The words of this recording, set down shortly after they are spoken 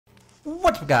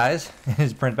What's up, guys?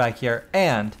 It's Brent back here,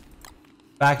 and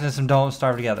back into some Don't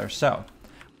Starve Together. So,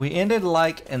 we ended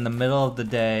like in the middle of the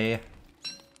day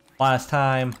last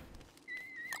time.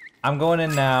 I'm going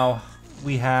in now.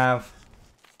 We have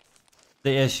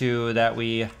the issue that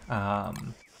we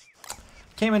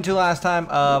came into last time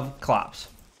of clops.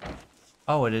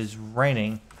 Oh, it is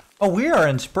raining. Oh, we are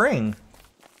in spring.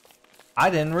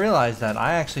 I didn't realize that.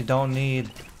 I actually don't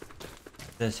need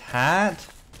this hat.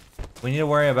 We need to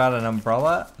worry about an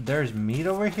umbrella. There's meat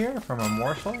over here from a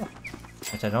morsel,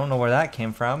 which I don't know where that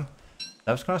came from.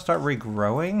 That was going to start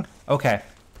regrowing. Okay.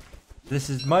 This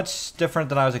is much different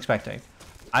than I was expecting.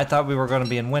 I thought we were going to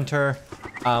be in winter.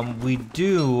 We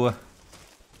do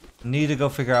need to go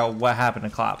figure out what happened to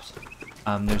clops.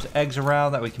 There's eggs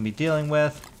around that we can be dealing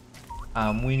with.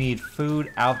 We need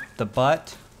food out the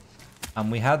butt.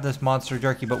 We have this monster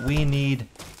jerky, but we need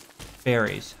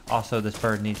berries. Also, this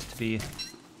bird needs to be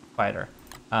fighter.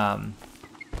 I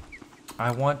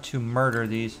want to murder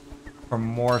these for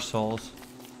morsels.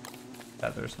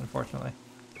 Feathers, unfortunately.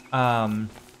 I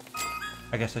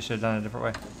guess I should have done it a different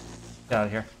way. Get out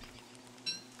of here.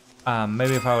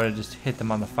 Maybe if I would have just hit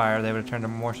them on the fire, they would have turned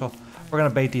into a morsel. We're gonna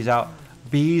bait these out.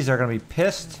 Bees are gonna be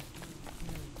pissed.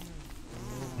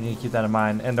 You need to keep that in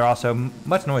mind, and they're also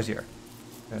much noisier.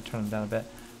 I'm gonna turn them down a bit.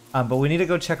 But we need to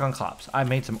go check on clops. I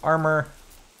made some armor,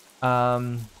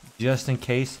 just in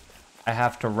case I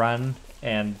have to run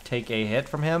and take a hit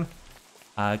from him,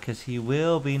 because he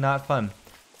will be not fun.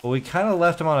 But we kind of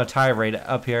left him on a tirade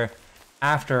up here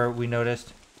after we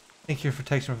noticed. Thank you for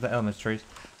protection from the elements trees.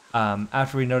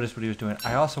 After we noticed what he was doing.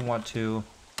 I also want to.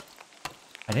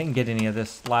 I didn't get any of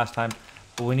this last time,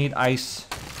 but we need ice.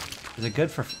 Is it good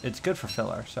for? It's good for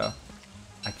filler. So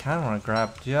I kind of want to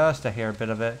grab just a hair bit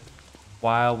of it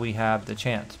while we have the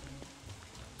chance.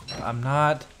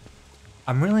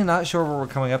 I'm really not sure where we're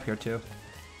coming up here to,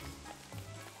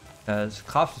 because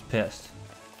Clops is pissed,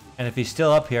 and if he's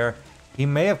still up here, he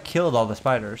may have killed all the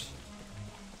spiders.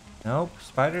 Nope,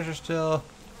 spiders are still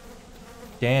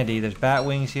dandy. There's bat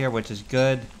wings here, which is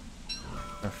good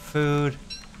for food.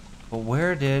 But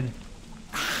where did...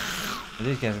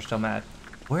 These guys are still mad.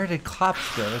 Where did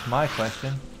Clops go is my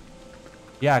question.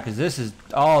 Yeah, because this is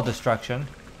all destruction.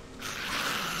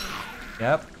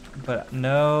 Yep, but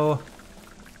no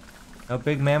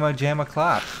big mammo jamma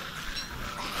Clops.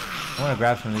 I want to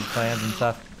grab some of these plants and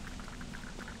stuff.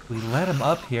 We let him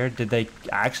up here. Did they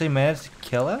actually manage to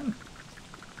kill him?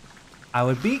 I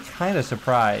would be kind of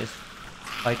surprised.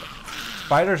 Like,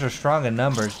 spiders are strong in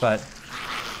numbers, but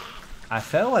I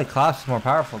felt like Clops is more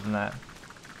powerful than that.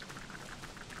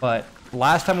 But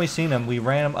last time we seen him, we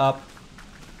ran him up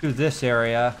to this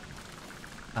area.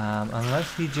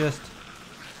 Unless he just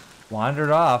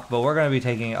wandered off. But we're going to be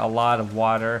taking a lot of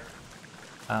water.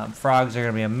 Frogs are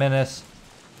going to be a menace.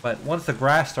 But once the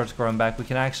grass starts growing back, we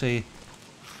can actually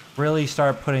really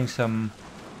start putting some...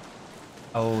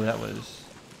 Oh, that was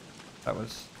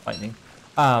lightning.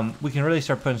 We can really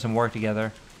start putting some work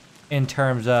together in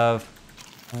terms of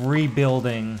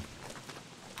rebuilding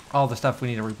all the stuff we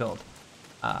need to rebuild.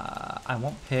 I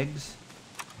want pigs.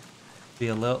 Be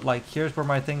a little like, here's where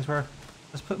my things were.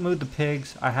 Let's move the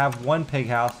pigs. I have one pig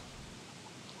house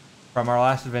from our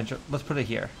last adventure. Let's put it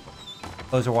here.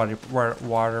 Those are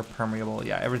water permeable.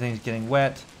 Yeah, everything's getting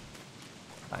wet.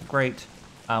 Great.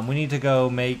 We need to go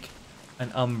make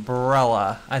an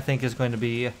umbrella. I think is going to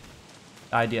be the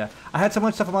idea. I had so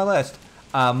much stuff on my list.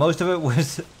 Most of it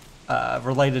was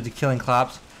related to killing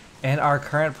Clops and our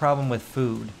current problem with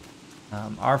food.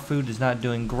 Our food is not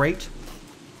doing great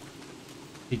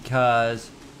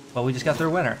because, well, we just got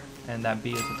through winter and that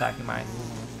bee is attacking my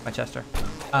chester.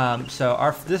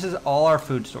 So this is all our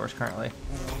food stores currently.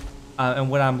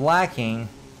 And what I'm lacking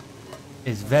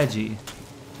is veggie.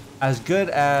 As good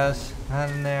as, not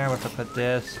in there, what's up with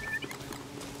this?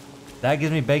 That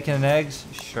gives me bacon and eggs.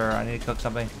 Sure, I need to cook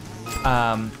something.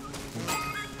 And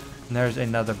there's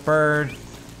another bird.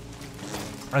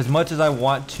 As much as I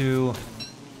want to,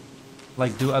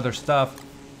 like, do other stuff,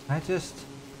 I just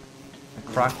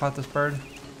crock pot this bird.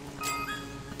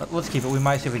 But let's keep it. We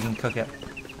might see if we can cook it.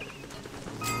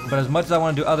 But as much as I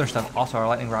want to do other stuff, also our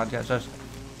lightning rod, guys,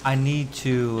 I need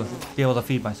to be able to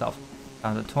feed myself.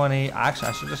 Down to 20. Actually,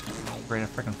 I should just create a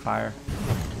freaking fire.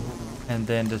 And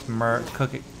then just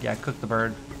cook it. Yeah, cook the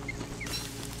bird.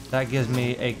 That gives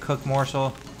me a cooked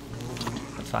morsel.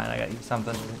 That's fine. I gotta eat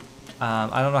something.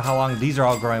 I don't know how long these are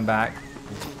all growing back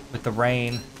with the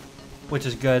rain, which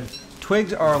is good.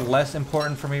 Twigs are less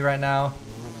important for me right now.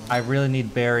 I really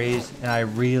need berries and I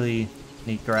really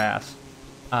need grass.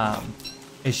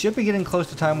 It should be getting close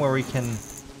to time where we can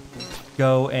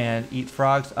go and eat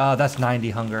frogs. That's 90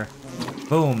 hunger.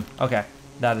 Boom. Okay,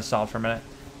 that is solved for a minute.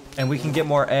 And we can get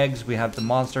more eggs. We have the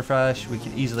monster flesh. We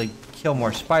can easily kill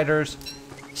more spiders.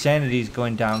 Sanity's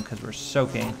going down because we're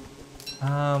soaking.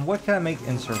 What can I make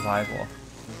in survival?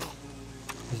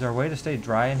 Is there a way to stay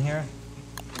dry in here?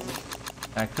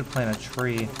 I could plant a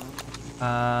tree.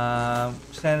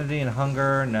 Sanity and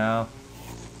hunger, no.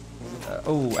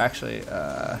 Oh, actually,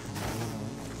 go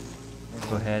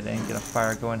ahead and get a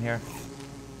fire going here.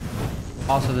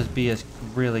 Also, this bee is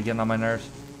really getting on my nerves.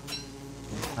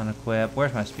 Unequip.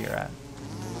 Where's my spear at?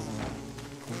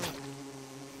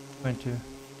 22.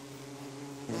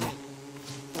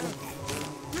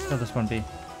 Kill this one bee.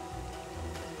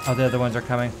 Oh, the other ones are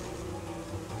coming.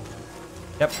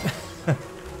 Yep.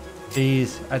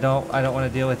 Bees, I don't want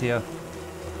to deal with you.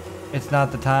 It's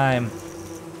not the time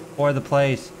or the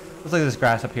place. Looks like this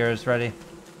grass up here is ready.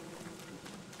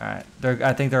 Alright,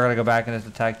 I think they're gonna go back and just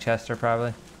attack Chester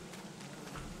probably.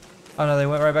 Oh no, they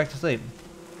went right back to sleep.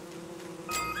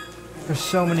 There's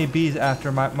so many bees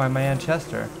after my man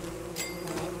Chester.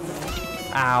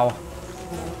 Ow.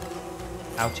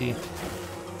 Ouchie.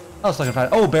 I was looking for.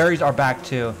 Oh, berries are back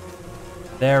too.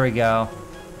 There we go.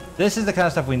 This is the kind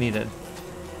of stuff we needed.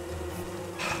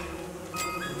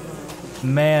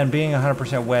 Man, being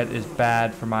 100% wet is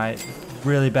bad for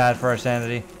really bad for our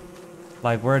sanity.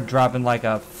 Like, we're dropping like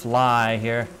a fly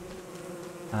here.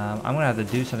 I'm gonna have to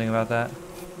do something about that.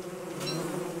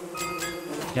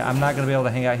 Yeah, I'm not gonna be able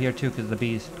to hang out here too because of the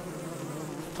bees.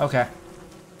 Okay.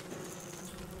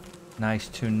 Nice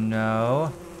to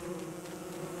know.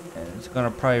 And it's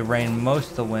gonna probably rain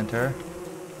most of the winter.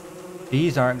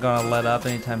 Bees aren't gonna let up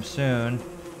anytime soon.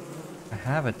 I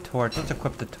have a torch. Let's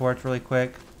equip the torch really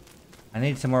quick. I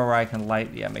need somewhere where I can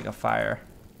light, make a fire.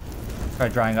 Try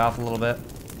drying off a little bit.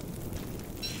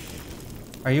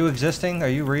 Are you existing? Are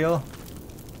you real?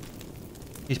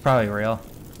 He's probably real.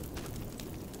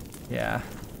 Yeah.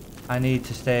 I need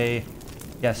to stay...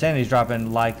 Yeah, sanity's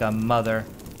dropping like a mother.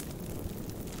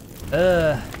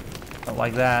 Ugh. Don't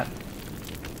like that.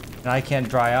 And I can't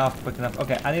dry off quick enough.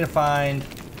 Okay, I need to find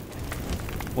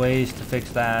ways to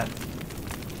fix that.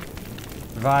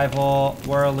 Survival.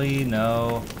 Whirly.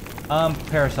 No.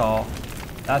 Parasol.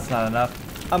 That's not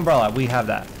enough. Umbrella. We have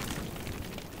that.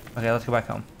 Okay, let's go back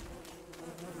home.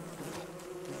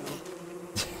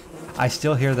 I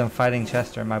still hear them fighting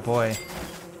Chester, my boy.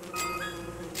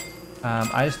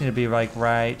 I just need to be like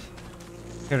right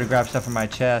here to grab stuff from my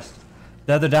chest.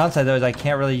 The other downside though is I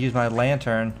can't really use my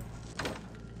lantern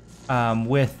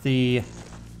with the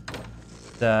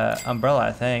umbrella,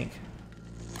 I think.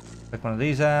 Pick one of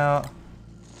these out.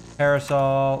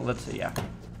 Parasol. Let's see, yeah.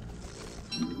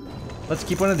 Let's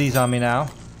keep one of these on me now.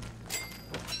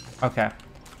 Okay.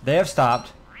 They have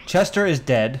stopped. Chester is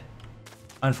dead.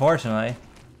 Unfortunately.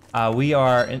 We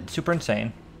are super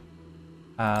insane.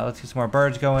 Let's get some more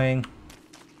birds going.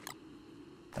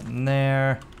 And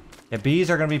there. Yeah, bees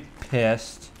are going to be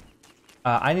pissed.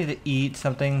 I need to eat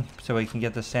something so we can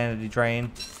get the sanity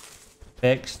drain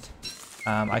fixed.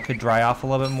 I could dry off a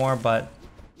little bit more, but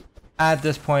at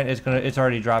this point it's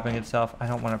already dropping itself. I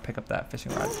don't want to pick up that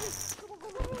fishing rod.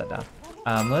 Put that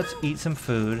down. Let's eat some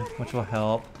food, which will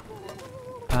help.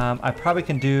 I probably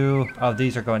can do... Oh,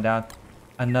 these are going down.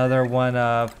 Another one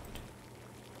of...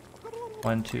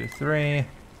 1, 2, 3.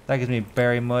 That gives me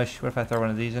berry mush. What if I throw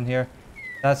one of these in here?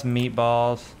 That's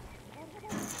meatballs.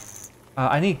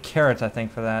 I need carrots, I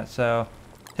think, for that. So,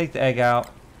 take the egg out.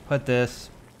 Put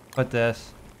this. Put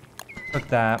this. Cook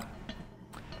that.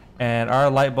 And our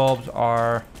light bulbs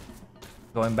are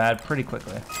going bad pretty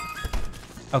quickly.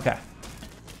 Okay.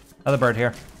 Another bird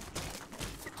here.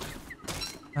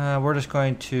 We're just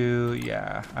going to...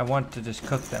 Yeah, I want to just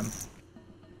cook them.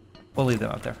 We'll leave them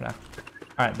up there for now.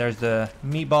 Alright, there's the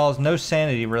meatballs. No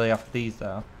sanity really off of these,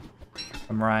 though.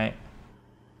 I'm right.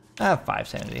 I have 5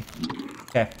 sanity.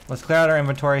 Okay, let's clear out our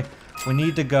inventory. We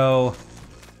need to go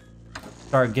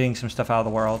start getting some stuff out of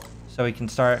the world so we can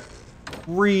start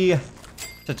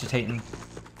resuscitating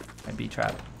my bee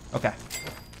trap. Okay.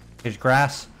 Here's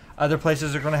grass. Other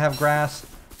places are going to have grass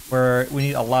where we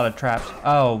need a lot of traps.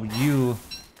 Oh, you...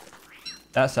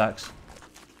 That sucks.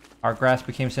 Our grass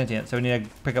became sentient, so we need to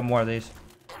pick up more of these.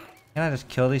 Can I just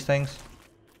kill these things?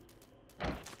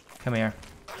 Come here.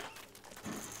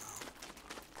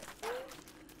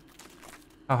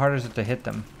 How hard is it to hit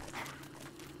them?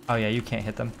 Oh yeah, you can't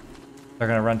hit them. They're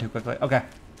gonna run too quickly. Okay.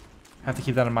 Have to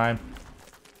keep that in mind.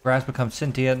 Grass becomes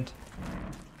sentient.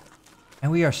 And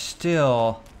we are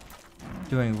still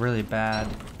doing really bad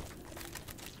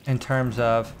in terms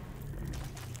of...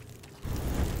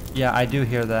 Yeah, I do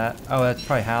hear that. Oh, that's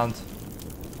probably hounds.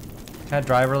 Can I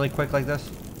drive really quick like this?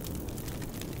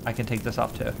 I can take this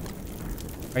off too.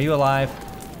 Are you alive?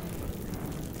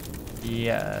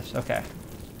 Yes, okay.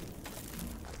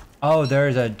 Oh,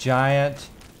 there's a giant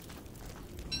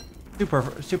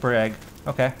super egg.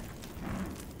 Okay.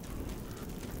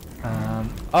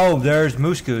 Oh, there's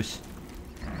Moose Goose.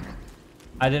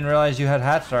 I didn't realize you had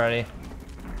hatched already.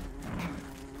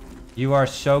 You are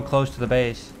so close to the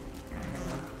base.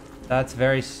 That's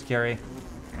very scary.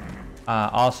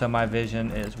 Also, my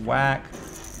vision is whack.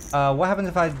 What happens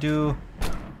if I do...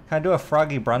 Can I do a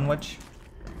Froggy Brunwich?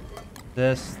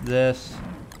 This.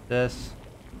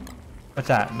 What's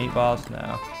that? Meatballs?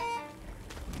 No.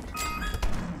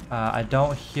 I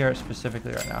don't hear it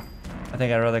specifically right now. I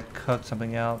think I'd rather cook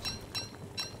something else.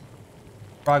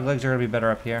 Frog legs are going to be better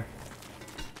up here.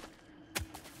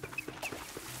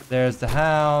 There's the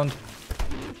hound.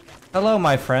 Hello,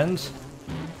 my friends.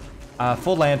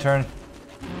 Full lantern.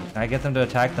 Can I get them to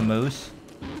attack the moose?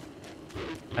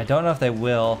 I don't know if they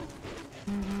will.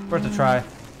 Worth a try.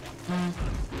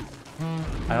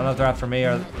 I don't know if they're after me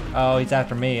or... Oh, he's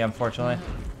after me, unfortunately.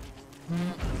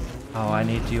 Oh, I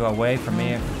need you away from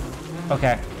me.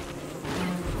 Okay.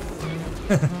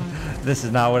 This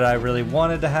is not what I really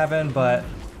wanted to happen, but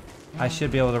I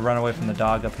should be able to run away from the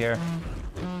dog up here.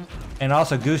 And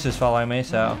also Goose is following me,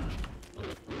 so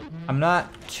I'm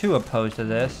not too opposed to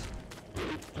this.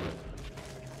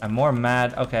 I'm more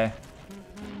mad. Okay.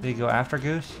 Did he go after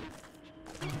Goose?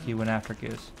 He went after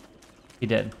Goose. He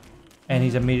did. And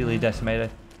he's immediately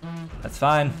decimated. That's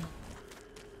fine.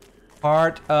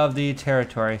 Part of the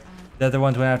territory. The other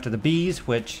ones went after the bees,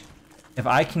 which if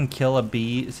I can kill a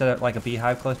bee, set up like a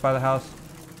beehive close by the house,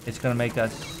 it's gonna make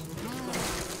us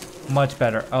much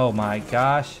better. Oh my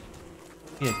gosh.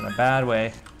 He is in a bad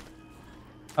way.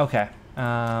 Okay.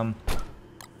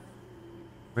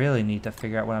 Really need to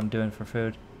figure out what I'm doing for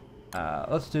food.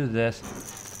 Let's do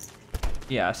this.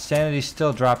 Yeah, sanity's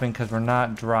still dropping because we're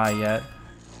not dry yet.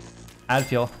 Add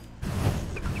fuel.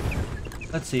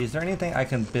 Let's see, is there anything I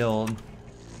can build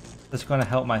that's going to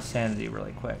help my sanity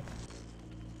really quick?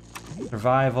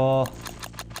 Survival.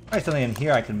 Probably something in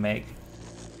here I can make.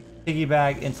 Piggy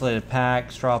bag, insulated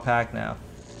pack, straw pack now.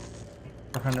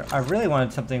 400. I really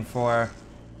wanted something for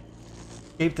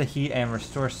escape the heat and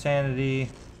restore sanity.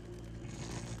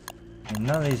 And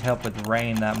none of these help with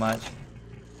rain that much.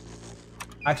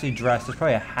 Actually, dress. There's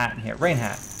probably a hat in here. Rain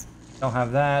hat. Don't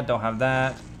have that. Don't have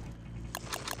that.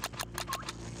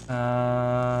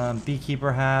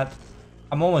 Beekeeper hat.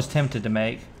 I'm almost tempted to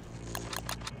make.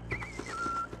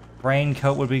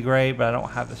 Raincoat would be great, but I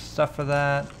don't have the stuff for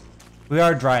that. We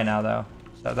are dry now, though,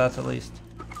 so that's at least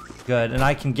good. And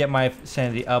I can get my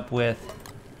sanity up with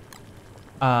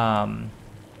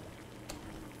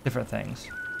different things.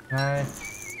 Can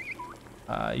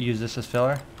I use this as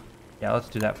filler? Yeah, let's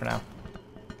do that for now.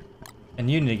 And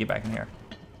you need to get back in here.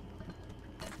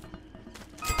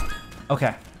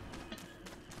 Okay.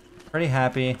 Pretty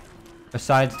happy.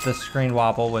 Besides the screen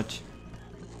wobble, which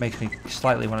makes me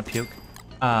slightly want to puke.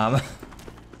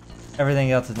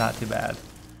 Everything else is not too bad.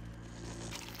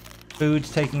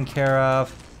 Food's taken care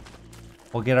of.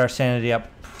 We'll get our sanity up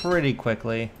pretty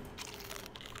quickly.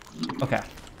 Okay.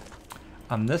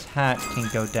 This hat can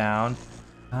go down.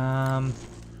 I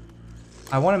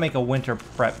want to make a winter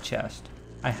prep chest.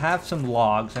 I have some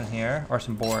logs in here, or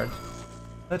some boards.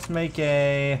 Let's make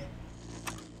a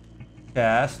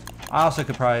chest. I also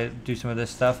could probably do some of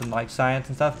this stuff in like science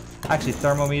and stuff. Actually,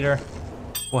 thermometer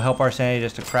will help our sanity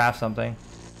just to craft something.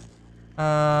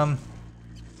 Kind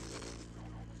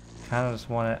of just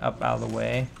want it up out of the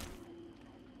way.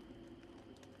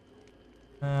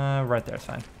 Right there is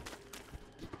fine.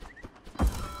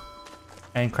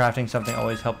 And crafting something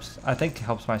always helps. I think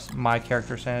helps my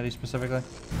character sanity specifically.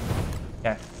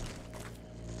 Okay.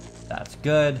 That's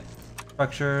good.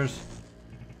 Structures.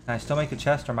 Can I still make a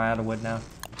chest, or am I out of wood now?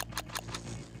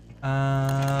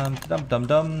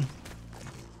 Dum.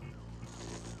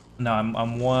 No,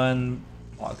 I'm one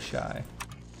block shy.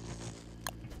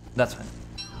 That's fine.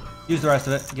 Use the rest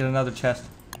of it. Get another chest.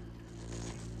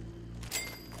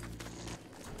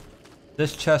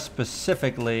 This chest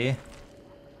specifically, I'm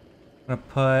gonna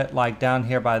put like down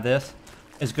here by this,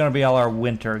 is gonna be all our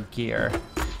winter gear.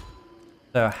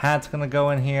 So hat's gonna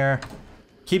go in here.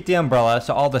 Keep the umbrella,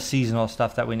 so all the seasonal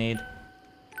stuff that we need.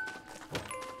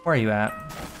 Where are you at?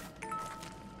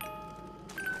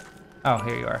 Oh,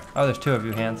 here you are. Oh, there's two of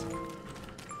you hands.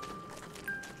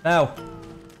 No!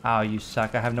 Oh, you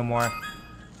suck. I have no more.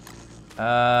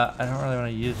 I don't really want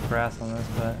to use grass on this,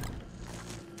 but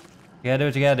you gotta do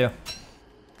what you gotta do.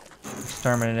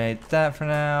 Exterminate that for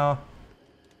now.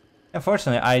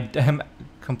 Unfortunately, I am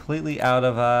completely out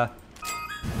of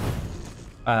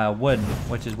wood,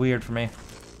 which is weird for me.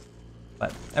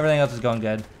 But everything else is going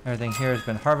good. Everything here has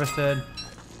been harvested.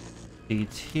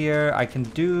 Seeds here. I can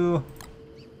do...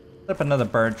 Set up another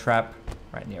bird trap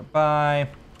right nearby.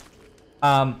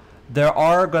 There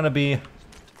are going to be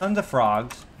tons of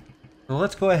frogs. So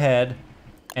let's go ahead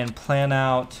and plan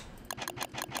out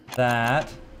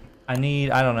that. I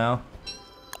need, I don't know,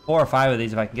 4 or 5 of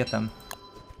these if I can get them.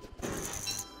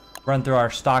 Run through our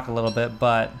stock a little bit,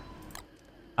 but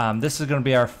this is going to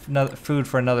be our food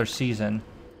for another season.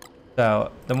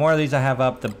 So the more of these I have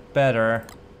up, the better.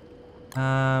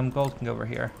 Gold can go over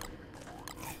here.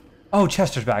 Oh,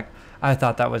 Chester's back. I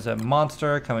thought that was a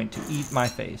monster coming to eat my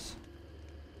face.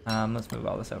 Let's move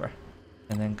all this over.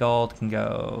 And then gold can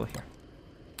go here.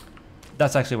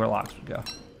 That's actually where logs would go.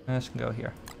 And this can go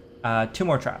here. 2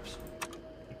 more traps.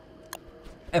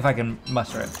 If I can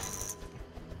muster it.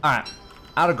 Alright.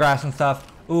 Out of grass and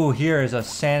stuff. Ooh, here is a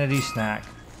sanity snack.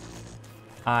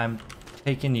 I'm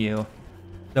taking you.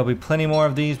 There'll be plenty more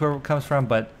of these where it comes from,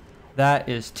 but that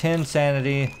is 10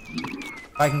 sanity.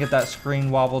 If I can get that screen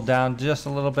wobbled down just a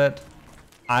little bit,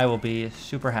 I will be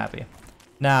super happy.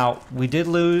 Now, we did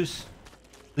leave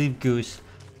goose.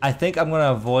 I think I'm going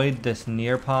to avoid this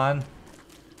near pond,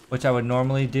 which I would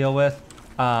normally deal with.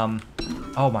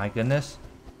 Oh my goodness.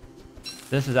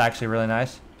 This is actually really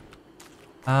nice.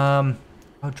 Oh,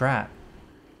 drat.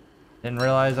 Didn't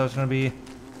realize I was going to be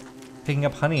picking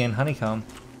up honey and honeycomb.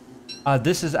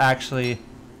 This is actually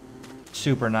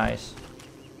super nice.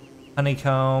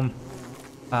 Honeycomb.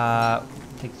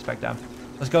 Take this back down.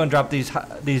 Let's go and drop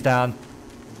these down.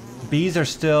 Bees are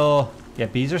still, yeah,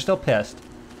 bees are still pissed.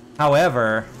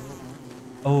 However,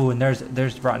 oh, and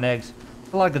there's rotten eggs.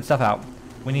 A lot of good stuff out.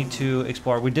 We need to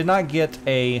explore. We did not get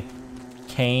a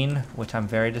cane, which I'm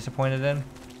very disappointed in.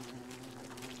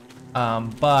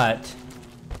 But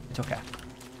it's okay.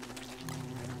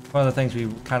 One of the things we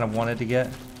kind of wanted to get.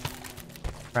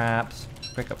 Traps.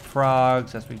 Pick up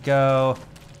frogs as we go.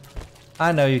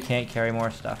 I know you can't carry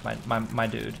more stuff, my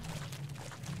dude.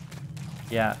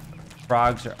 Yeah,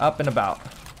 frogs are up and about.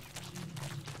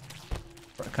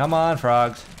 Come on,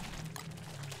 frogs.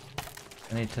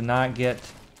 I need to not get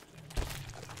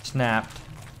snapped.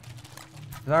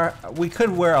 We could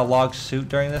wear a log suit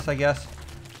during this, I guess,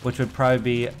 which would probably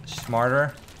be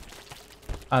smarter.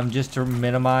 Just to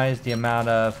minimize the amount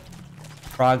of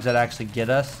frogs that actually get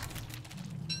us.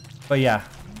 But yeah,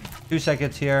 2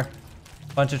 seconds here.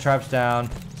 Bunch of traps down.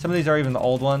 Some of these are even the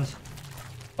old ones,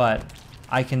 but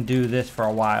I can do this for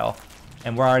a while.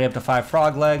 And we're already up to 5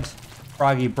 frog legs,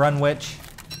 froggy brunwich,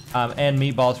 and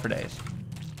meatballs for days,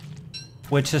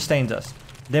 which sustains us.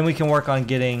 Then we can work on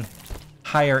getting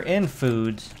higher end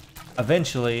foods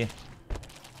eventually,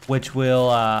 which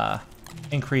will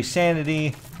increase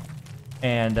sanity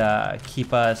and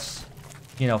keep us,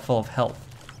 you know, full of health,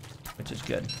 which is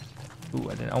good. Ooh,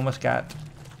 I almost got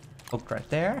hooked right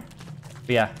there. But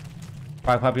yeah,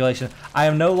 frog population. I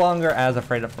am no longer as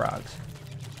afraid of frogs.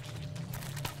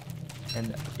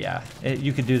 And yeah,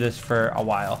 you could do this for a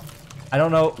while. I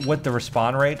don't know what the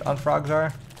respawn rate on frogs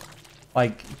are.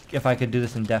 Like, if I could do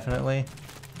this indefinitely.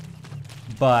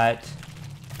 But,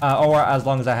 or as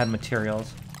long as I had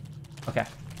materials. Okay.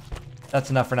 That's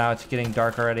enough for now. It's getting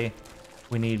dark already.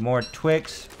 We need more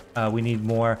twigs. We need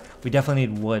more. We definitely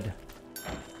need wood.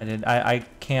 I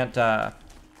can't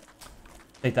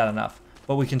state that enough.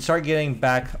 But we can start getting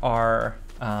back our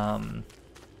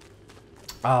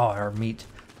our meat.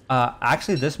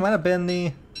 Actually, this might have been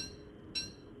the...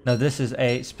 No, this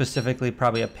is specifically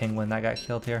probably a penguin that got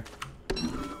killed here.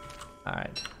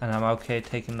 Alright, and I'm okay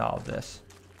taking all of this.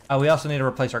 We also need to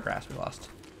replace our grass we lost.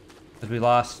 Because we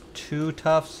lost 2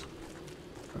 tufts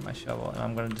for my shovel, and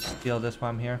I'm going to just steal this while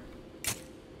I'm here.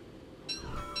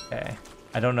 Okay.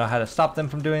 I don't know how to stop them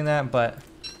from doing that, but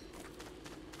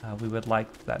we would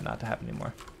like that not to happen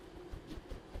anymore.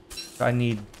 So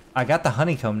I got the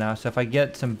honeycomb now, so if I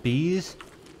get some bees,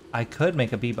 I could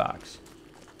make a bee box.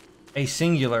 A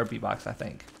singular bee box, I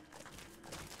think.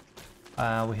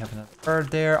 We have another bird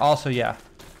there. Also, yeah,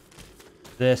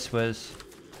 this is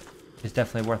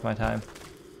definitely worth my time.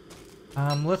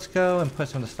 Let's go and put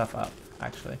some of the stuff up,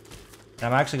 actually. And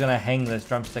I'm actually going to hang this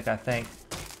drumstick, I think.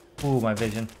 Ooh, my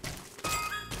vision.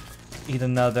 Eat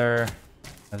another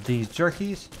of these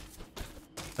jerkies.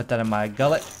 Put that in my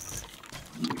gullet.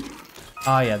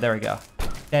 Oh yeah, there we go.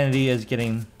 Sanity is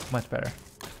getting much better.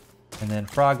 And then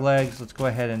frog legs. Let's go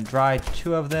ahead and dry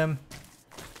 2 of them.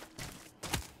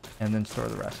 And then store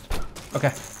the rest.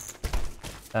 Okay.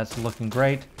 That's looking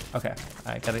great. Okay.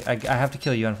 I have to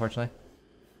kill you, unfortunately.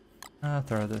 I'll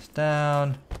throw this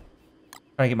down.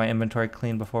 Try to get my inventory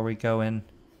clean before we go in.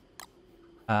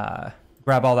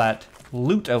 Grab all that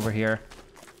loot over here.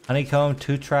 Honeycomb,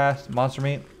 tooth trash, monster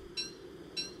meat.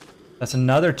 That's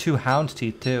another 2 hound's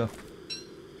teeth too.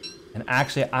 And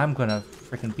actually, I'm gonna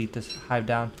freaking beat this hive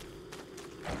down.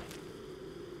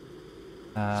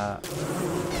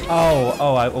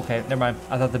 Okay, never mind.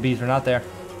 I thought the bees were not there.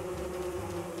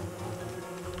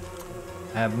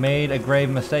 I have made a grave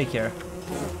mistake here.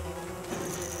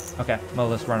 Okay, well,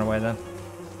 let's run away then.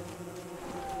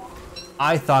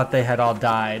 I thought they had all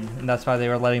died, and that's why they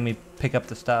were letting me pick up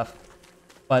the stuff.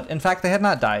 But in fact, they had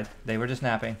not died. They were just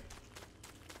napping.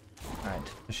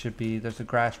 Alright, there should be, there's a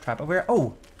grass trap over here.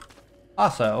 Oh!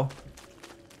 Also,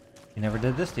 you never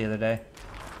did this the other day.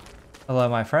 Hello,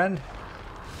 my friend.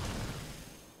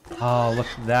 Oh, look,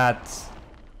 that's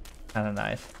kind of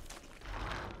nice.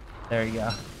 There you go.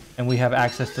 And we have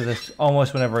access to this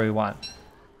almost whenever we want.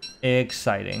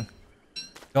 Exciting.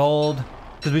 Gold,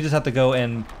 because we just have to go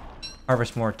and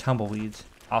harvest more tumbleweeds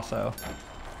also.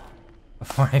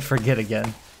 Before I forget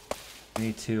again, we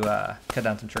need to cut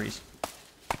down some trees.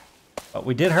 But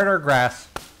we did hurt our grass.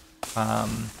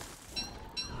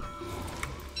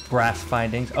 Grass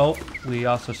findings. Oh, we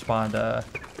also spawned a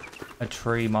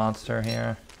tree monster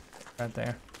here. Right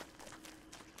there.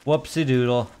 Whoopsie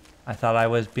doodle. I thought I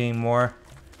was being more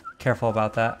careful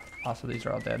about that. Also, these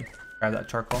are all dead. Grab that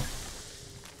charcoal.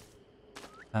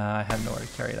 I have nowhere to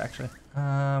carry it actually.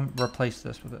 Replace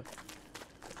this with it.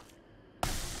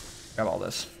 Grab all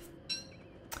this.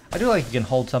 I do like you can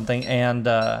hold something and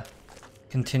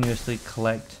continuously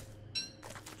collect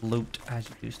loot as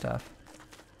you do stuff.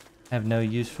 I have no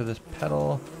use for this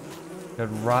petal.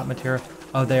 Good rot material.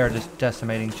 Oh, they are just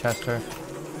decimating Chester.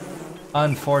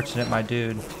 Unfortunate, my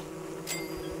dude.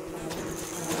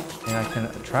 And I can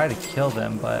try to kill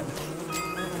them, but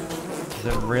is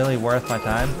it really worth my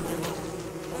time?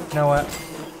 You know what?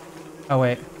 Oh,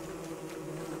 wait.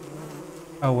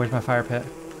 Oh, where's my fire pit?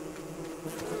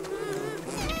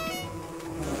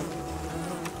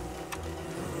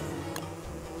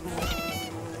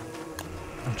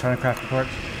 I'm trying to craft a torch.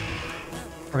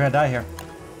 We're gonna die here.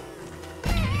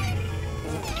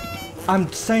 I'm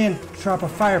saying drop a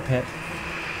fire pit.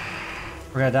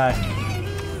 We're gonna die.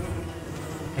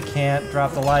 I can't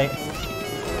drop the light.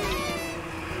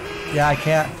 Yeah, I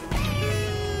can't.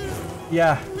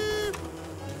 Yeah.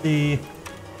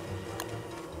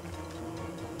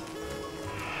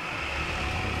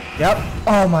 Yep.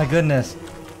 Oh my goodness.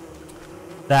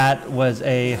 That was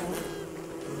a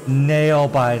nail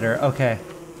biter. Okay.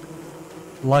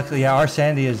 Luckily, yeah, our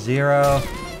sanity is 0.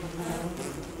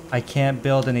 I can't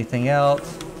build anything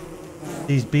else.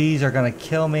 These bees are gonna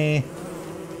kill me.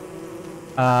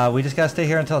 We just gotta stay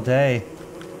here until day.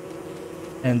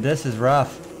 And this is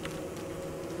rough.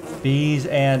 Bees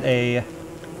and a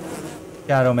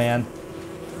shadow man.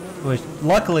 Which,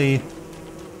 luckily...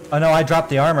 Oh no, I dropped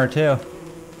the armor too.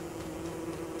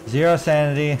 0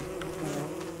 sanity.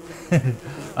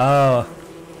 Oh,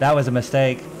 that was a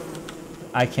mistake.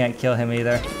 I can't kill him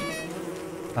either.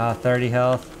 30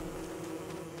 health.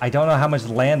 I don't know how much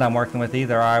land I'm working with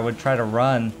either, or I would try to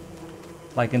run.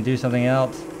 Like, and do something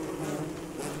else.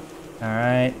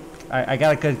 Alright. I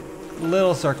got a good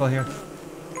little circle here.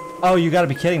 Oh, you gotta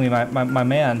be kidding me, my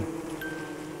man.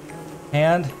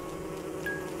 Hand?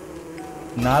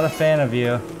 Not a fan of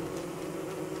you.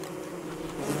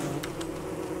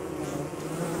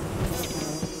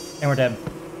 And we're dead.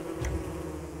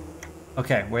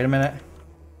 Okay, wait a minute.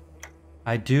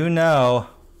 I do know,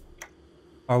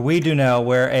 or we do know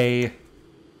where a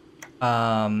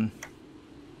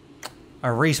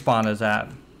respawn is at.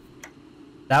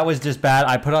 That was just bad.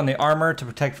 I put on the armor to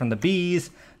protect from the bees,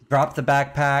 dropped the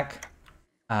backpack.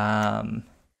 We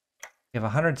have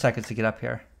 100 seconds to get up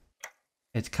here.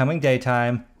 It's coming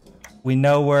daytime. We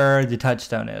know where the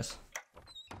touchstone is.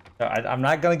 So I'm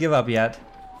not gonna give up yet,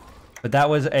 but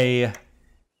that was a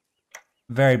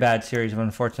very bad series of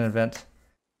unfortunate events.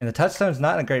 And the touchstone's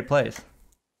not in a great place.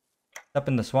 It's up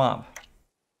in the swamp.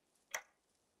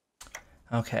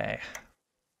 Okay.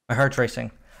 My heart's racing.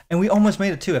 And we almost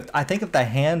made it too. I think if the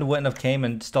hand wouldn't have came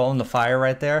and stolen the fire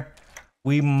right there,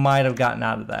 we might have gotten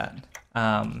out of that.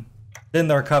 Then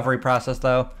the recovery process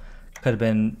though, could have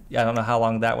been, I don't know how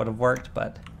long that would have worked,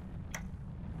 but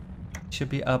it should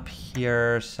be up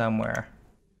here somewhere.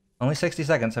 Only 60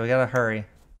 seconds, so we gotta hurry.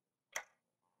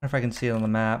 I wonder if I can see it on the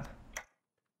map.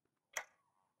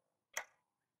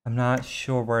 I'm not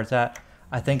sure where it's at.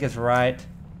 I think it's right.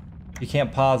 You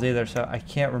can't pause either, so I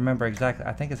can't remember exactly.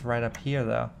 I think it's right up here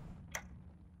though.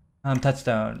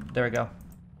 Touchstone. There we go.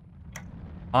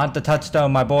 On to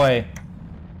touchstone, my boy.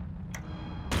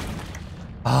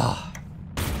 Ah.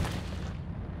 Oh.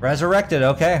 Resurrected,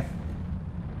 okay.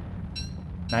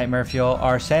 Nightmare fuel.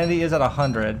 Our sanity is at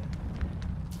 100.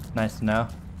 Nice to know.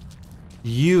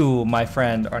 You, my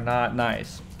friend, are not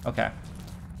nice. Okay.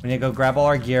 We need to go grab all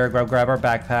our gear, grab our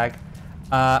backpack.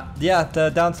 Yeah, the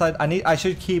downside, I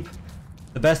should keep,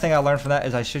 the best thing I learned from that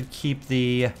is I should keep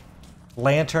the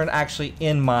lantern actually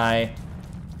in my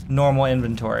normal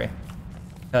inventory.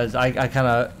 Because I kind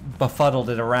of befuddled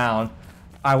it around.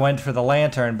 I went for the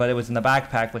lantern, but it was in the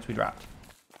backpack, which we dropped.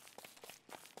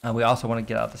 We also want to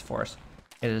get out of this forest.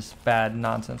 It is bad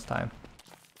nonsense time.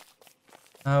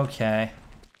 Okay.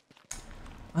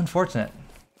 Unfortunate.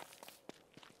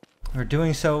 We're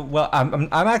doing so well. I'm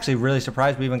actually really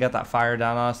surprised we even got that fire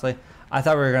down, honestly. I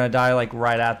thought we were going to die, like,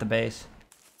 right at the base.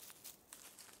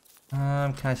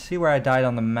 Can I see where I died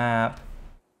on the map?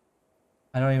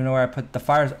 I don't even know where I put the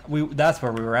fires. That's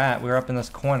where we were at. We were up in this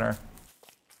corner.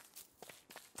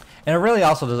 And it really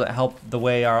also doesn't help the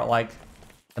way our, like,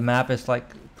 the map is, like,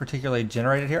 particularly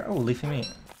generated here. Oh, leafy meat.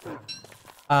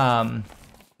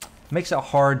 Makes it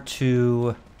hard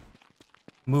to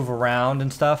move around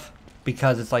and stuff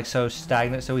because it's, like, so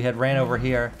stagnant. So we had ran over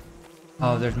here.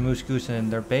 Oh, there's moose goose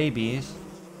and their babies.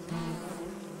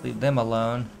 Leave them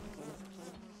alone.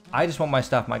 I just want my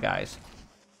stuff, my guys.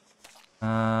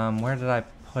 Where did I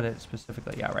put it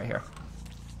specifically? Yeah, right here.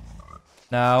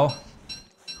 No.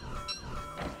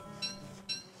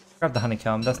 Grab the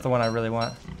honeycomb. That's the one I really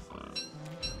want.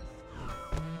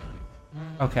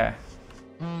 Okay.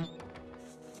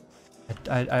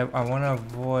 I want to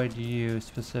avoid you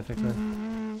specifically.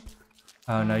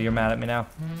 Oh no, you're mad at me now.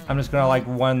 I'm just gonna like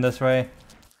run this way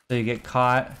so you get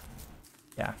caught.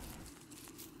 Yeah.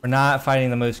 We're not fighting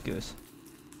the moose goose.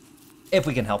 If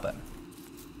we can help it.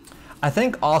 I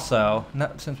think also,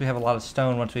 since we have a lot of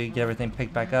stone once we get everything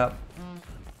picked back up,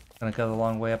 gonna go the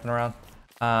long way up and around.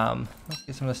 Let's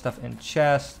get some of this stuff in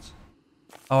chests.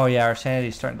 Oh yeah, our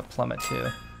sanity's starting to plummet too.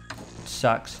 Which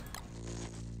sucks.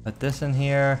 Put this in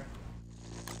here.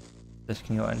 This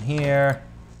can go in here.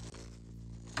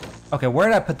 Okay, where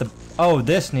did I put the... Oh,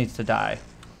 this needs to die.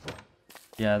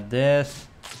 Yeah, this.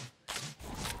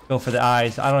 Go for the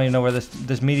eyes. I don't even know where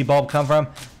this meaty bulb come from.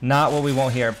 Not what we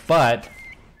want here, but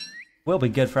will be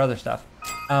good for other stuff.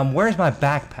 Where's my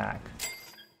backpack?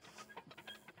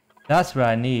 That's what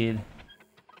I need.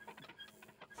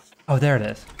 Oh, there it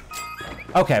is.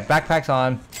 Okay, backpack's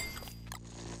on.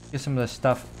 Get some of this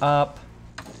stuff up.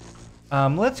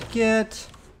 Let's get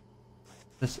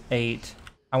this 8.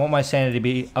 I want my sanity to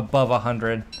be above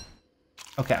 100.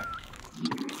 Okay.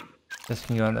 This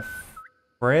can go in the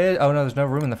fridge. Oh no, there's no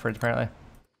room in the fridge apparently.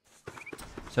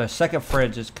 So a second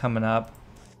fridge is coming up.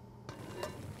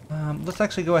 Let's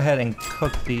actually go ahead and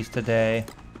cook these today.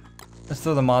 Let's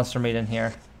throw the monster meat in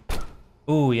here.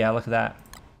 Ooh, yeah, look at that.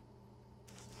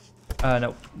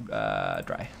 No,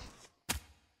 dry.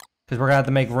 Because we're gonna have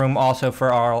to make room also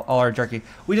for all our jerky.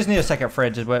 We just need a second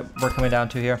fridge is what we're coming down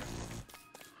to here.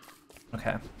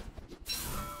 Okay.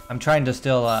 I'm trying to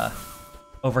still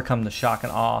overcome the shock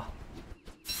and awe.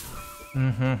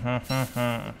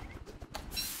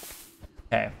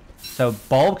 Okay. So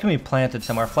bulb can be planted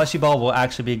somewhere. Fleshy bulb will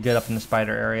actually be good up in the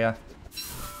spider area.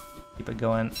 Keep it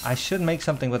going. I should make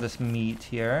something with this meat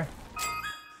here.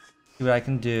 See what I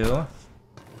can do.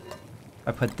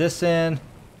 I put this in.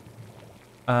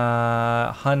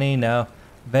 Honey, no.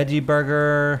 Veggie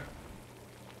burger.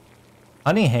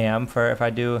 Honey ham for if I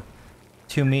do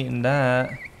 2 meat in that.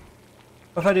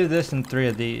 What if I do this and 3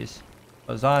 of these?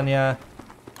 Lasagna.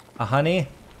 A honey.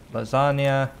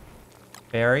 Lasagna.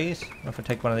 Berries. What if I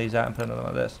take one of these out and put another one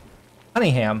of this?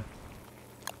 Honey ham.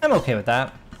 I'm okay with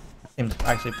that. Seems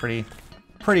actually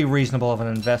pretty reasonable of an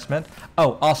investment.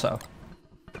 Oh, also.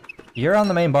 You're on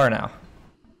the main bar now.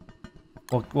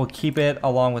 We'll keep it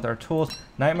along with our tools.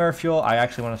 Nightmare fuel, I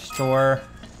actually want to store.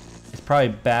 It's probably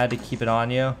bad to keep it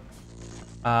on you.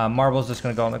 Marble's just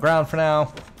going to go on the ground for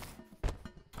now.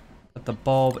 Put the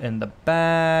bulb in the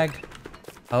bag.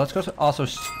 Let's go also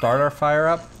start our fire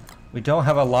up. We don't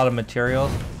have a lot of materials,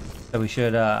 so we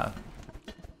should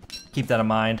keep that in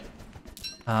mind.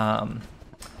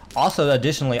 Also,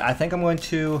 additionally, I think I'm going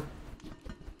to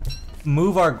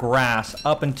move our grass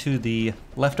up into the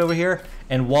left over here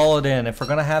and wall it in. If we're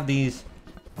gonna have these...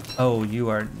 Oh, you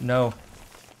are... No.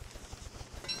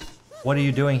 What are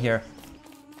you doing here?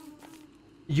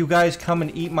 You guys come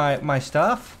and eat my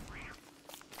stuff?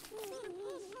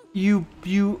 You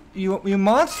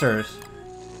monsters!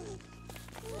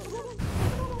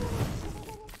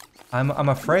 I'm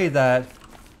afraid that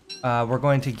we're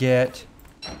going to get...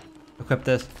 Equip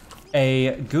this.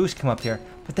 A goose come up here.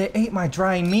 But they ate my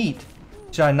drying meat.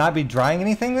 Should I not be drying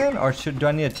anything then? Or do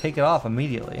I need to take it off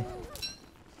immediately?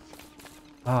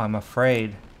 Oh, I'm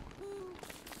afraid.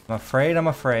 I'm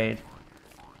afraid.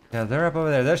 Yeah, they're up over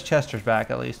there. There's Chester's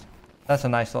back, at least. That's a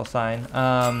nice little sign.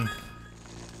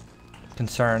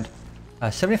 Concerned.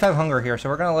 75 hunger here, so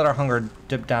we're gonna let our hunger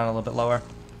dip down a little bit lower.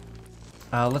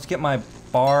 Let's get my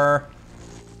bar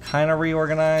kind of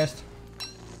reorganized.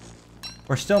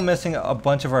 We're still missing a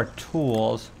bunch of our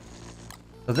tools.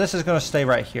 So this is gonna stay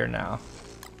right here now.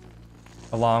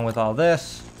 Along with all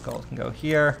this, gold can go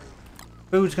here.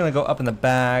 Food's gonna go up in the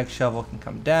bag, shovel can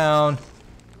come down.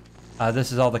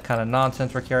 This is all the kind of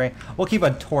nonsense we're carrying. We'll keep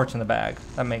a torch in the bag.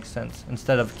 That makes sense,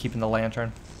 instead of keeping the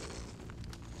lantern.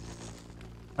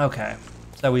 Okay,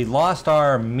 so we lost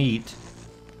our meat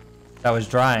that was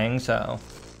drying, so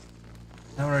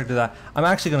now we're gonna do that. I'm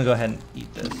actually gonna go ahead and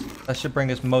eat this. That should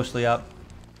bring us mostly up.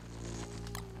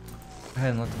 Go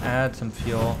ahead and let's add some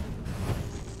fuel.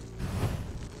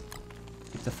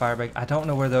 Keep the fire bag. I don't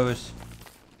know where those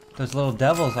little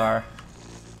devils are.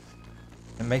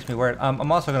 It makes me worried.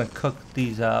 I'm also gonna cook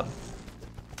these up.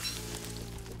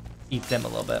 Eat them a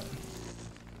little bit.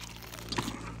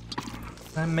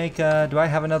 Can I make do I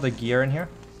have another gear in here?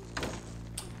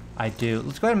 I do.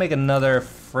 Let's go ahead and make another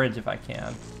fridge if I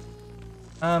can.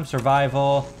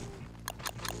 Survival.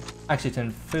 Actually, it's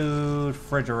in food,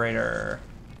 refrigerator.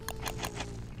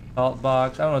 Salt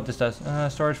box. I don't know what this does.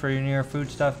 Storage for your near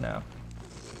food stuff now.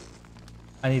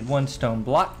 I need 1 stone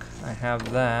block. I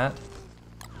have that.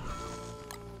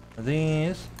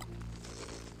 These.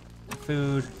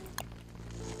 Food.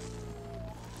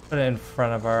 Put it in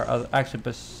front of our other.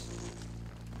 Actually,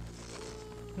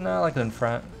 no, I like it in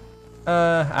front.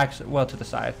 Actually, well, to the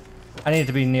side. I need it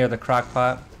to be near the crock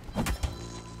pot.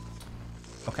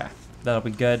 Okay, that'll be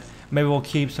good. Maybe we'll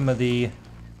keep some of the,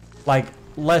 like,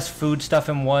 less food stuff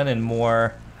in one and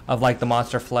more of, like, the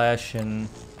monster flesh and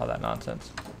all that nonsense.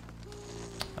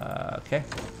 Okay.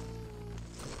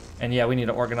 And yeah, we need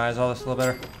to organize all this a little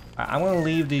better. I'm gonna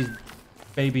leave these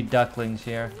baby ducklings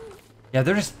here. Yeah,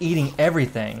 they're just eating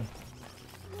everything.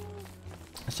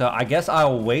 So I guess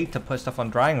I'll wait to put stuff on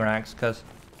drying racks because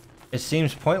it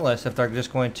seems pointless if they're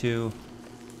just going to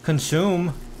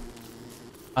consume.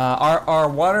 Our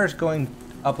water is going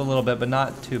up a little bit, but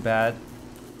not too bad.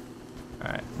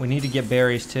 All right, we need to get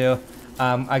berries too.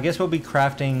 I guess we'll be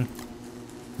crafting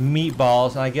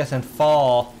meatballs, and I guess in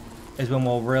fall is when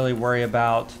we'll really worry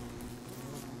about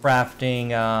crafting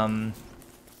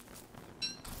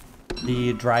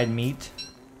the dried meat.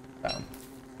 So, kind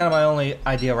of my only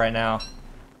idea right now.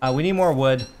 We need more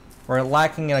wood. We're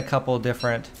lacking in a couple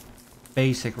different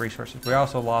basic resources. We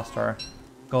also lost our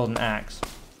golden axe,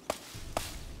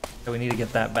 so we need to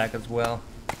get that back as well.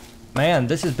 Man,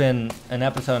 this has been an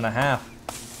episode and a half.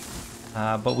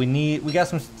 But we got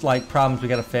some like problems we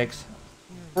gotta fix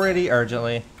pretty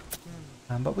urgently.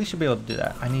 But we should be able to do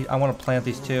that. I want to plant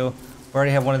these two. We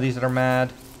already have one of these that are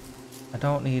mad. I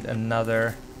don't need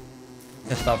another.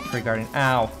 Pissed off tree guardian.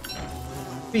 Ow.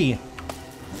 Bee.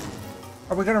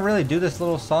 Are we gonna really do this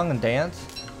little song and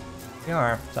dance? We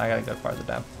are. So I gotta go farther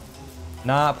down.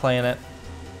 Not playing it.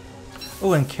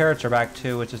 Oh, and carrots are back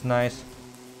too, which is nice.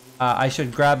 I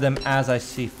should grab them as I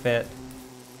see fit.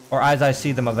 Or as I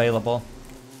see them available.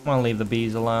 I'm gonna leave the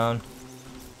bees alone.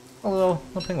 A little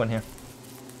penguin here.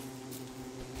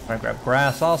 I'm gonna grab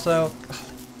grass also.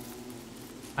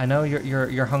 I know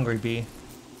you're hungry, bee.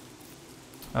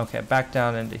 Okay, back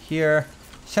down into here.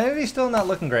 Sanity's still not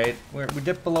looking great. We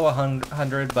dipped below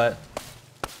 100, but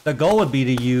the goal would be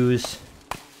to use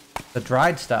the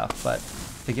dried stuff, but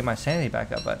to get my sanity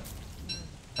back up. But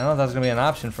I don't know if that's gonna be an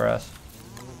option for us.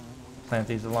 Plant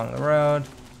these along the road.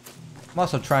 I'm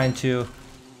also trying to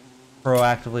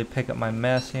proactively pick up my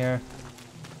mess here.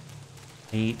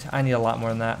 8. I need a lot more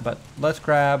than that, but let's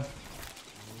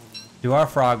do our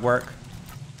frog work.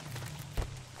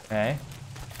 Okay.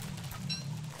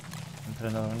 And put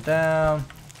another one down.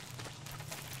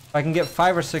 If I can get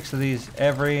 5 or 6 of these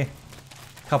every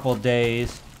couple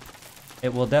days,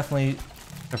 it will definitely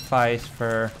suffice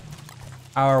for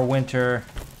our winter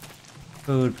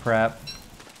food prep.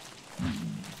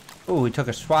 Ooh, he took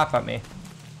a swap at me.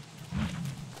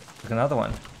 Took another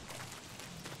one.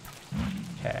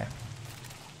 Okay.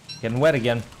 Getting wet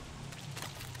again.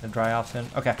 Gonna dry off soon.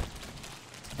 Okay.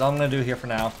 That's all I'm gonna do here for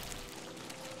now.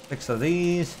 6 of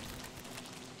these.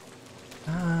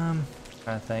 Trying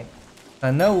to think.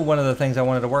 I know one of the things I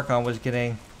wanted to work on was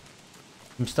getting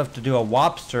some stuff to do a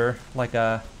lobster, like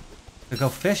to go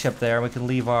fish up there. We can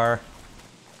leave our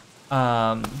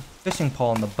fishing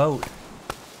pole on the boat.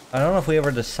 I don't know if we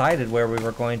ever decided where we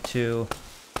were going to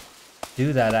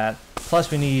do that at. Plus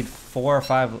we need 4 or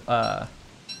 5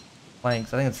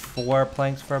 planks. I think it's 4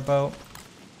 planks for a boat.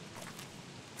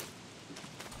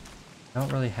 I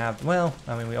don't really have, well,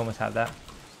 I mean we almost have that.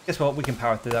 Guess what? We can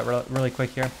power through that really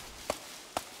quick here.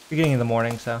 Beginning of the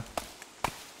morning, so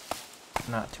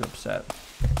not too upset.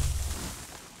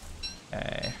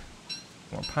 Okay.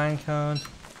 More pine cones.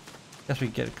 Guess we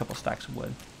can get a couple stacks of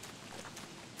wood.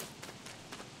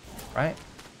 Right?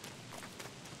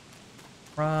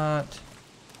 Front.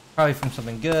 Probably from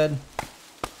something good.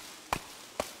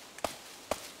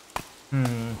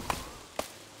 Trying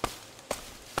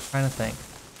to think.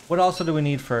 What also do we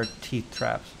need for teeth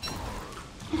traps?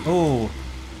 Oh.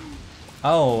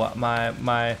 Oh,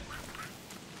 my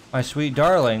sweet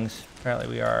darlings. Apparently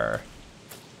we are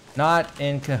not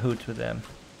in cahoots with them.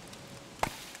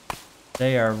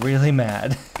 They are really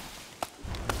mad.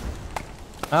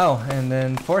 Oh, and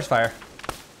then forest fire.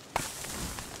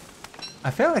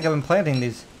 I feel like I've been planting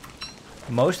these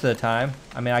most of the time.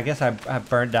 I mean, I guess I've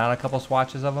burned down a couple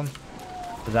swatches of them.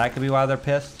 So that could be why they're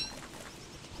pissed.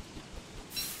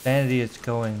 Sanity is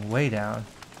going way down.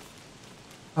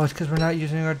 Oh, it's because we're not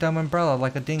using our dumb umbrella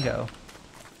like a dingo.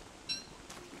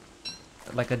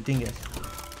 Like a dingus.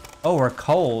 Oh, we're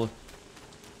cold.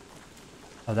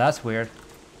 Oh, that's weird.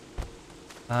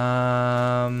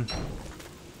 Not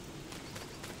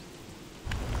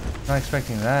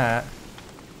expecting that.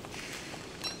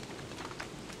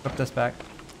 Flip this back.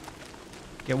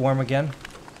 Get warm again.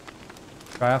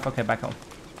 Dry off. Okay, back home.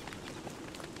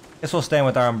 Guess we'll stay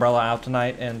with our umbrella out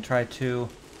tonight and try to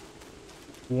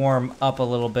warm up a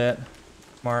little bit.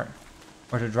 Smart.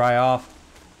 Or to dry off.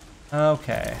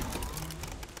 Okay.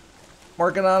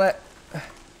 Working on it.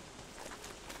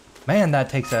 Man, that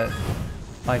takes a...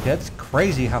 Like, that's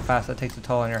crazy how fast that takes a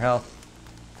toll on your health.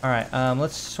 Alright,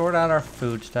 let's sort out our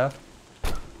food stuff.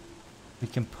 We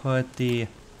can put the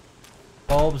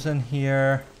bulbs in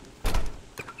here.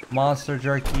 Monster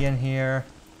jerky in here.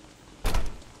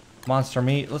 Monster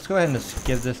meat. Let's go ahead and just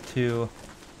give this to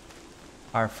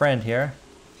our friend here.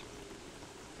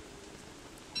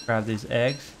 Grab these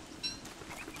eggs.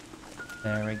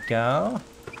 There we go.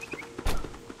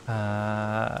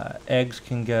 Eggs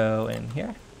can go in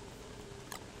here.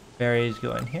 Berries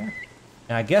go in here.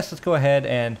 And I guess let's go ahead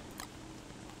and...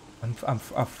 I'm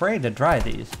afraid to dry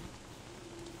these.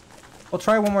 We'll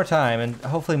try one more time and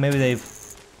hopefully maybe they've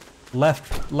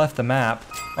left the map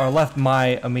or left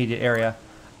my immediate area.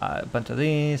 A bunch of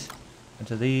these,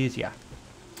 yeah.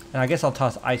 And I guess I'll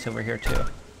toss ice over here too.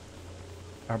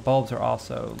 Our bulbs are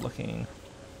also looking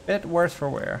a bit worse for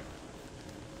wear.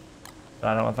 But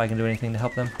I don't know if I can do anything to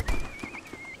help them.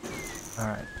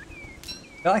 Alright.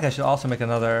 I feel like I should also make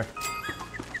another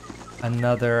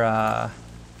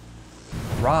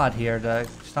rod here to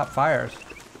stop fires.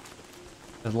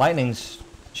 Because lightning's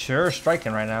sure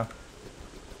striking right now.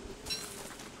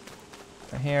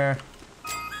 Right here.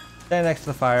 Stay next to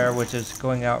the fire, which is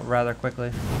going out rather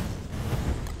quickly.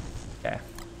 Okay.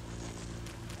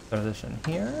 Throw this in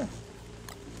here.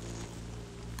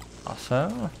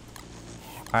 Also.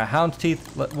 Alright, hound's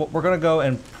teeth. We're going to go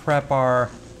and prep our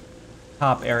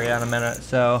top area in a minute.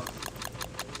 So,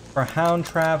 for hound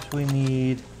traps, we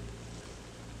need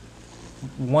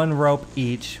 1 rope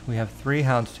each. We have 3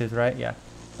 hound's tooth, right? Yeah.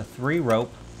 A 3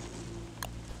 rope.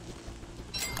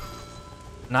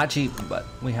 Not cheap, but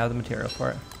we have the material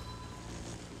for it.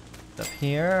 Up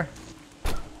here.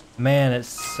 Man, it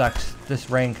sucks. This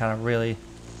rain kind of really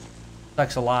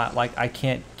sucks a lot. Like, I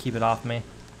can't keep it off me.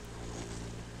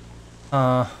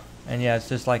 And yeah, it's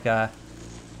just like a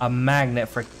magnet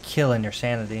for killing your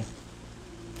sanity.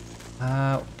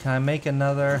 Can I make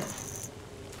another...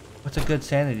 What's a good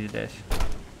sanity dish?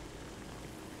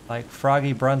 Like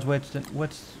Froggy Brunswick.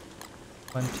 What's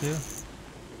 1, 2?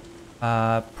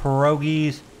 Pierogies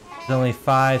is only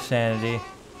 5 sanity.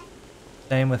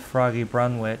 Same with Froggy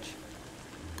Brunswick.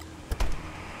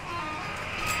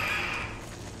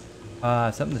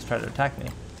 Something just tried to attack me.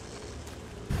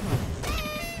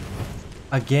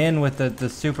 Again with the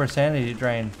super sanity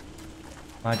drain.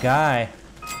 My guy.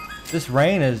 This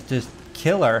rain is just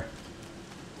killer.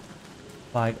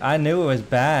 Like, I knew it was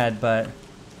bad, but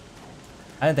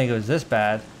I didn't think it was this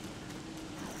bad.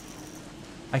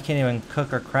 I can't even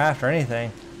cook or craft or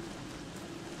anything.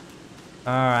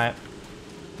 Alright.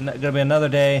 Gonna be another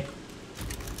day.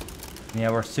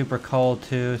 Yeah, we're super cold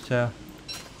too, so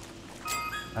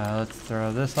let's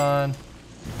throw this on.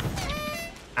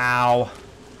 Ow.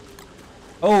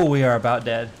 Oh, we are about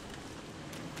dead.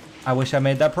 I wish I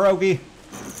made that pierogi.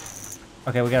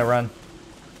 Okay, we gotta run.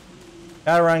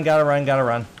 Gotta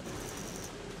run.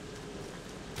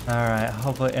 Alright,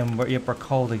 hopefully, and we're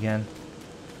cold again.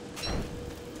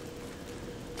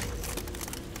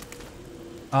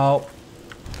 Oh.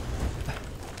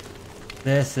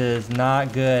 This is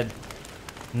not good.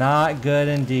 Not good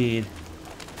indeed.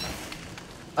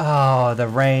 Oh, the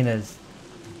rain is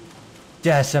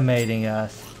decimating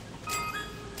us.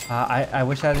 I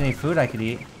wish I had any food I could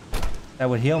eat. That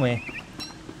would heal me.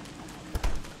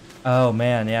 Oh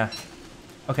man, yeah.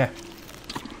 Okay.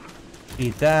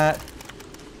 Eat that.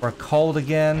 We're cold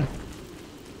again.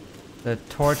 The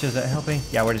torch isn't helping.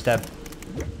 Yeah, we're just dead.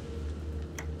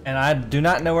 And I do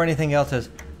not know where anything else is.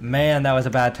 Man, that was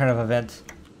a bad turn of events.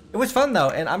 It was fun though,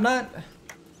 and I'm not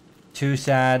too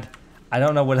sad. I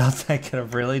don't know what else I could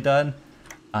have really done.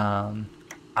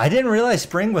 I didn't realize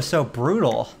spring was so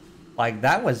brutal. Like,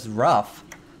 that was rough.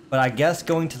 But I guess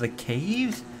going to the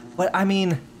caves? But I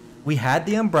mean, we had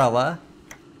the umbrella.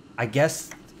 I guess,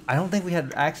 I don't think we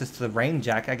had access to the rain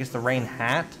jacket. I guess the rain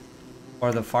hat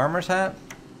or the farmer's hat.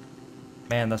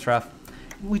 Man, that's rough.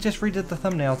 We just redid the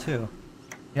thumbnail too.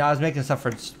 Yeah, I was making stuff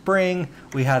for spring.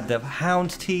 We had the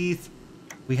hound's teeth.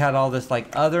 We had all this like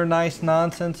other nice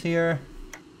nonsense here.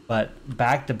 But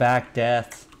back-to-back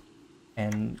deaths.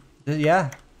 And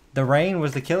yeah, the rain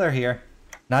was the killer here.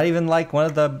 Not even like one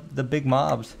of the big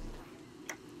mobs.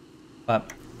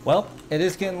 But, well, it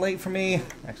is getting late for me.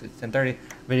 Actually, it's 10:30.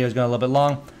 Video's going a little bit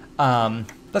long.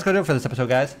 Let's go do it for this episode,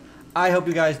 guys. I hope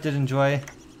you guys did enjoy.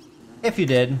 If you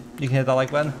did, you can hit that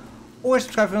like button. Or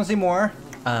subscribe if you want to see more.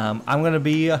 I'm going to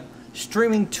be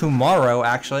streaming tomorrow,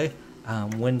 actually.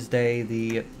 Wednesday,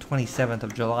 the 27th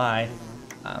of July.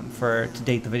 To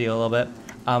date the video a little bit.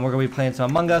 We're going to be playing some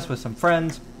Among Us with some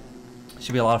friends.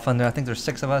 Should be a lot of fun there. I think there's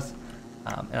 6 of us.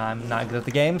 And I'm not good at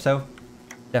the game, so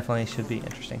definitely should be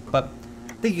interesting. But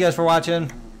thank you guys for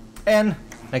watching. And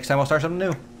next time we'll start something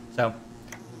new. So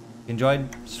if you enjoyed,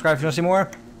 subscribe if you want to see more.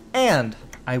 And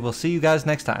I will see you guys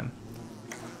next time.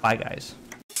 Bye, guys.